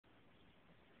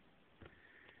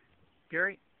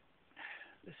Gary,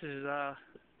 this is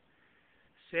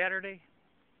Saturday,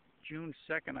 June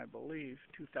 2nd, I believe,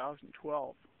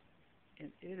 2012, and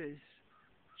it is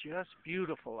just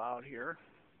beautiful out here.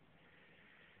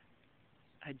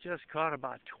 I just caught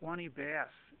about 20 bass,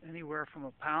 anywhere from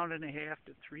 1.5 pounds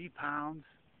to 3 pounds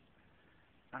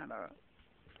on a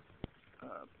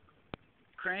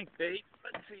crankbait.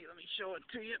 Let's see, let me show it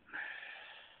to you.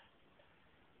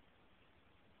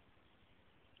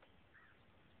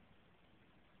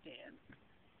 And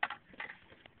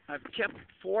I've kept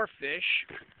 4 fish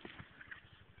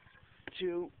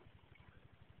to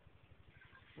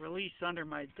release under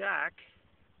my dock.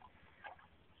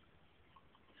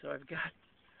 So I've got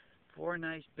 4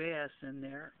 nice bass in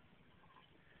there,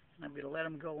 and I'm going to let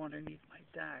them go underneath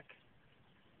my dock.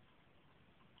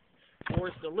 4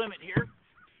 is the limit here,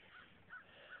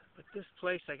 but this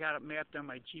place, I got it mapped on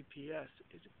my GPS.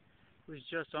 It was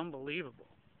just unbelievable.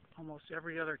 Almost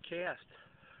every other cast.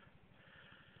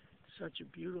 Such a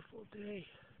beautiful day.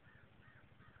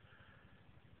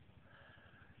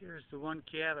 Here's the one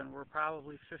cabin. We're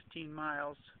probably 15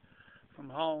 miles from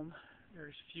home.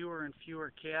 There's fewer and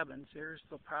fewer cabins. There's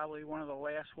probably one of the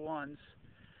last ones.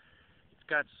 It's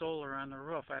got solar on the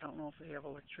roof. I don't know if they have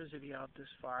electricity out this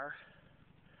far.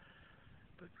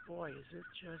 But boy, is it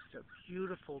just a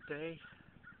beautiful day.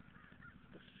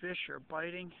 The fish are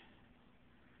biting.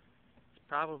 It's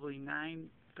probably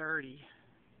 9:30.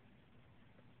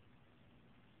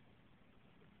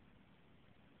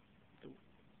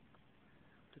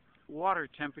 The water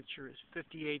temperature is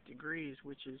 58 degrees,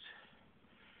 which is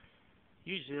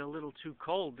usually a little too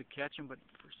cold to catch them, but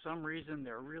for some reason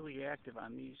they're really active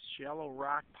on these shallow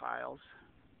rock piles.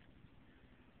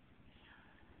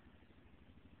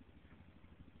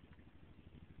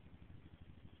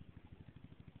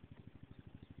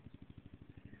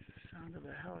 There's the sound of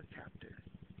a helicopter.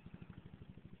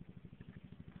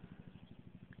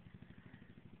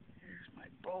 Here's my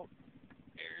boat.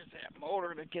 There's that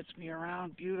motor that gets me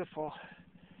around. Beautiful.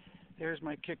 There's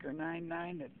my Kicker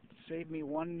 9.9 that saved me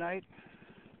one night.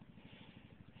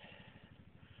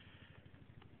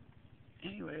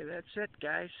 Anyway, that's it,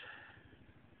 guys.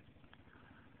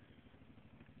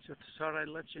 Just thought I'd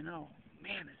let you know.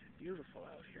 Man, is it beautiful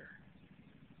out here.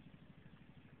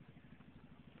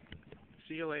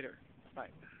 See you later. Bye.